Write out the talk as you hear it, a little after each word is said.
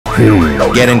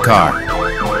Get in car.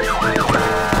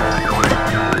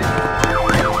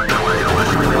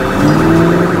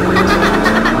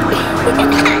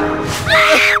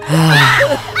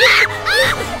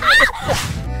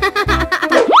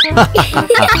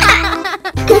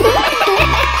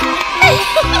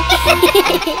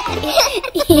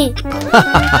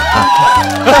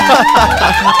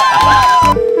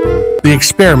 The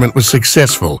experiment was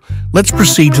successful. Let's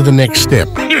proceed to the next step.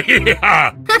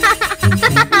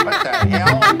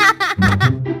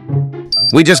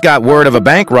 We just got word of a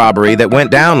bank robbery that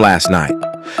went down last night.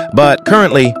 But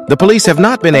currently, the police have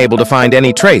not been able to find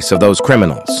any trace of those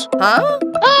criminals. Huh?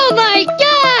 Oh my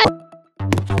God!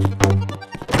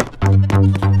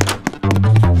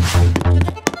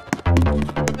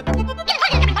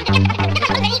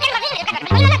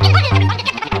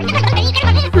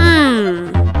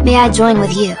 May I join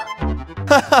with you?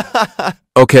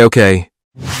 Okay.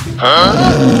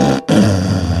 Huh?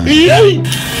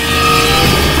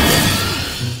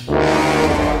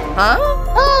 Huh?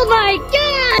 Oh my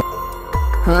God!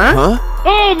 Huh?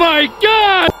 Oh my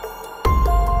God!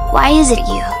 Why is it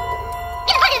you?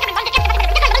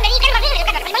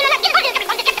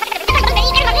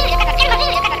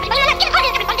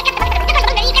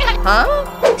 Huh?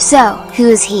 So, who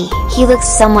is he? He looks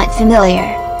somewhat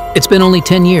familiar. It's been only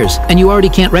 10 years, and you already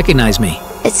can't recognize me.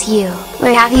 It's you.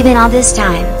 Where have you been all this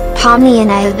time? Pomni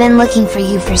and I have been looking for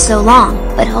you for so long.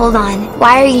 But hold on,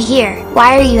 why are you here?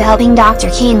 Why are you helping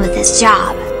Dr. Kane with this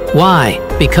job? Why?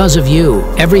 Because of you.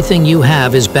 Everything you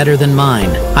have is better than mine.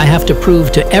 I have to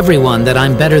prove to everyone that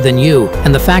I'm better than you,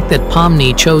 and the fact that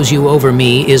Pomni chose you over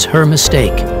me is her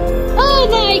mistake. Oh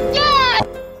my God!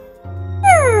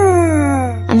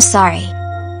 I'm sorry.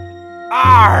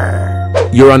 Arr.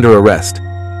 You're under arrest.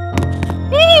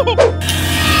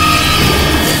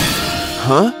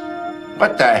 Huh?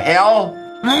 What the hell?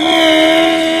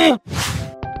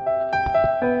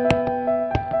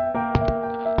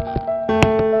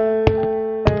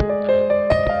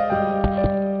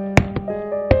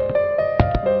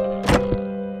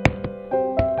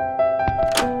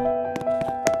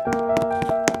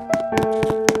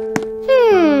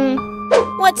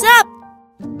 What's up?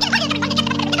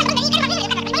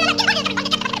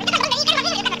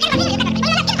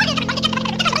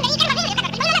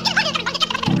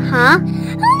 Huh? Oh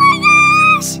my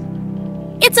gosh!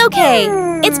 It's okay.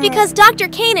 It's because Dr.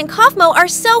 Kane and Kaufmo are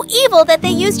so evil that they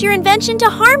used your invention to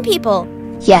harm people.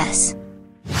 Yes.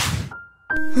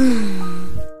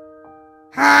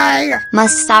 Hi.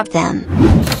 Must stop them.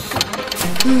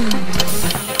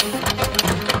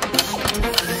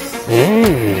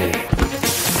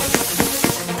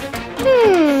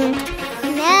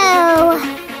 No.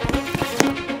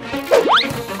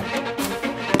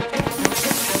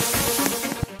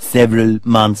 Several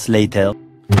months later.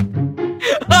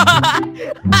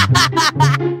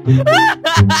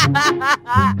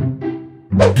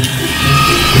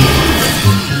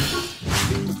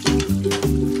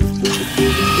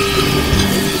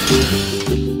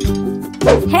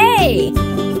 Hey!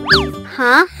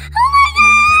 Huh? Oh my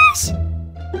gosh!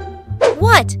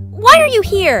 What? Why are you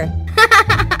here?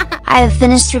 I have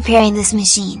finished repairing this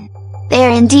machine. They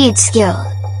are indeed skilled.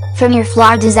 From your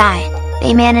flawed design,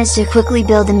 they managed to quickly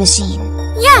build a machine.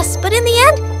 Yes, but in the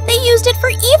end, they used it for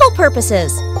evil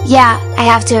purposes. Yeah, I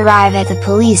have to arrive at the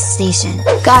police station.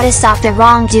 Gotta stop the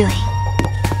wrongdoing.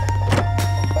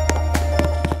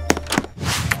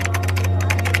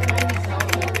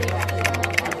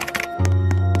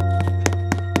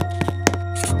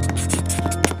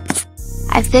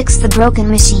 I fixed the broken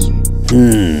machine.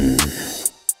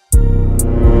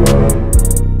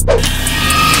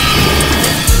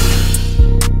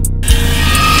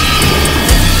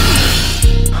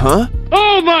 Huh?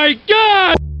 Oh my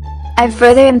God! I've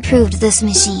further improved this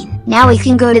machine. Now we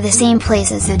can go to the same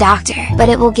place as the doctor, but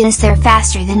it will get us there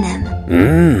faster than them.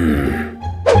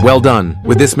 Well done.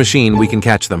 With this machine, we can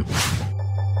catch them.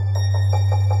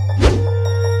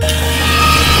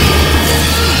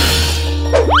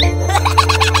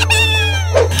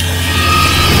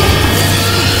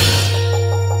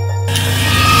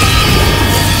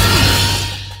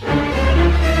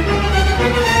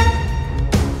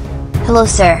 Hello,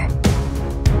 sir.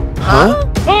 Huh?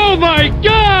 Oh my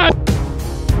God!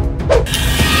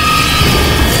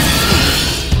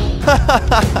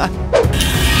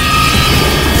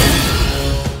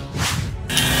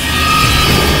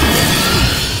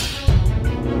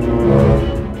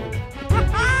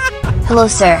 Hello,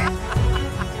 sir.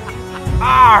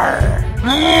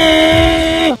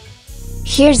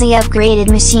 Here's the upgraded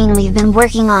machine we've been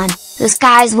working on. Those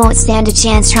guys won't stand a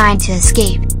chance trying to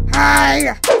escape.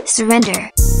 Hi. Surrender.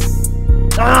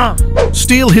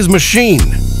 Steal his machine.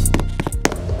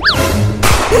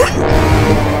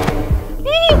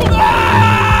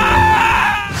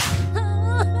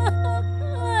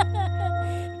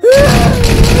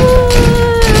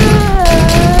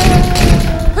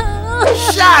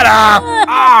 Shut up!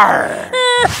 Arr!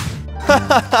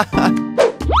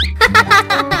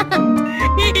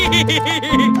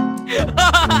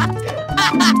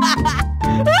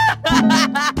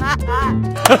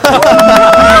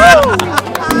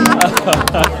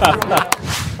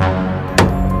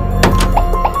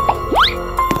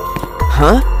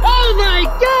 Huh? Oh my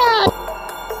god!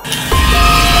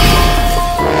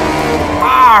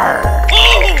 Arr!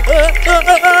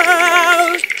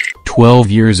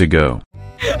 12 years ago.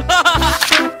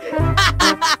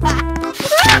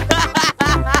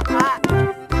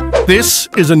 This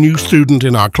is a new student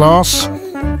in our class.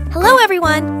 Hello,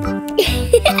 everyone.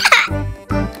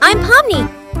 I'm Pomni.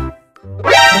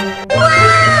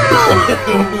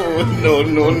 No.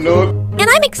 And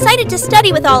I'm excited to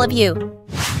study with all of you.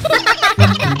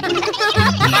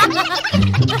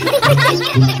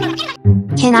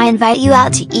 Can I invite you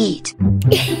out to eat?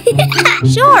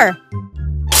 Sure.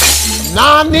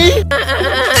 Nani?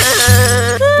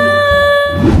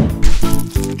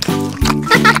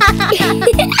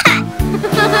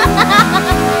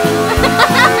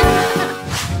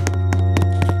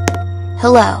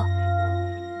 Hello.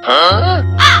 Huh?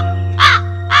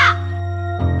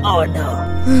 Oh no.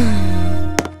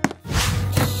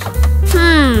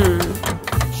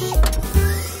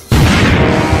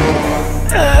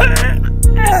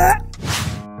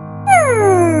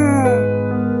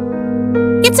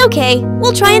 It's okay.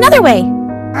 We'll try another way.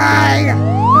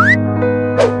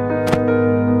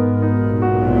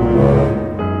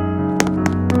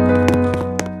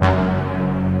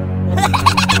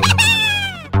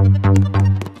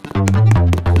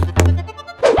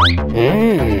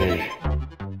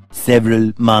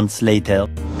 Several months later.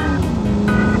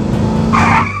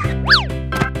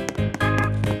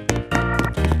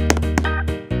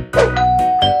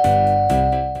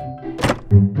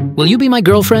 Will you be my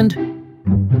girlfriend?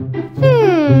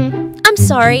 I'm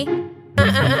sorry.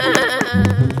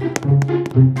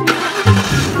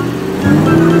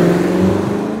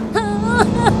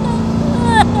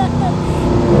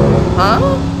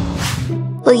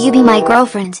 Will you be my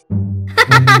girlfriend?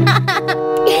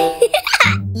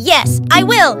 Yes, I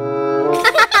will.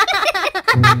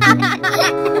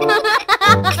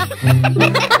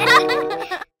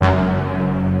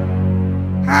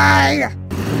 Hi.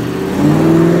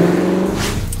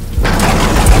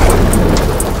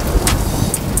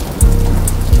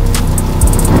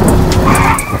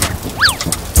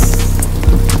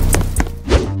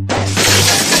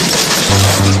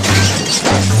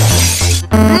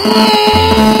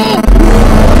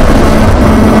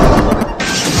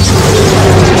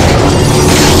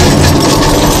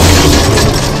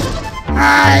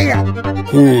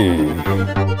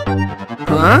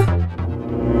 Huh?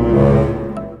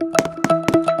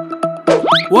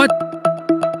 What?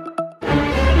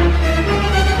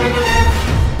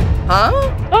 Huh?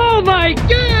 Oh my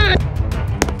god!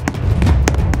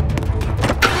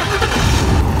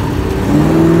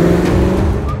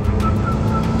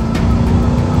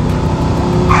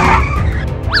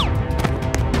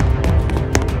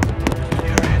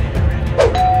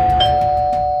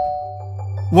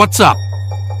 What's up?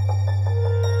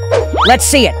 Let's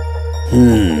see it.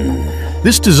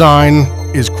 This design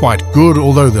is quite good,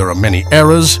 although there are many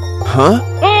errors. Huh?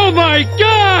 Oh my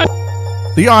god!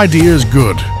 The idea is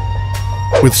good.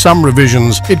 With some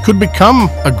revisions, it could become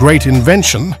a great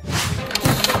invention.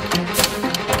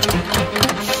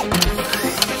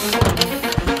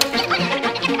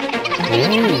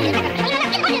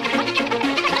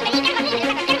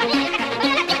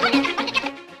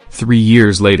 Three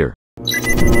years later.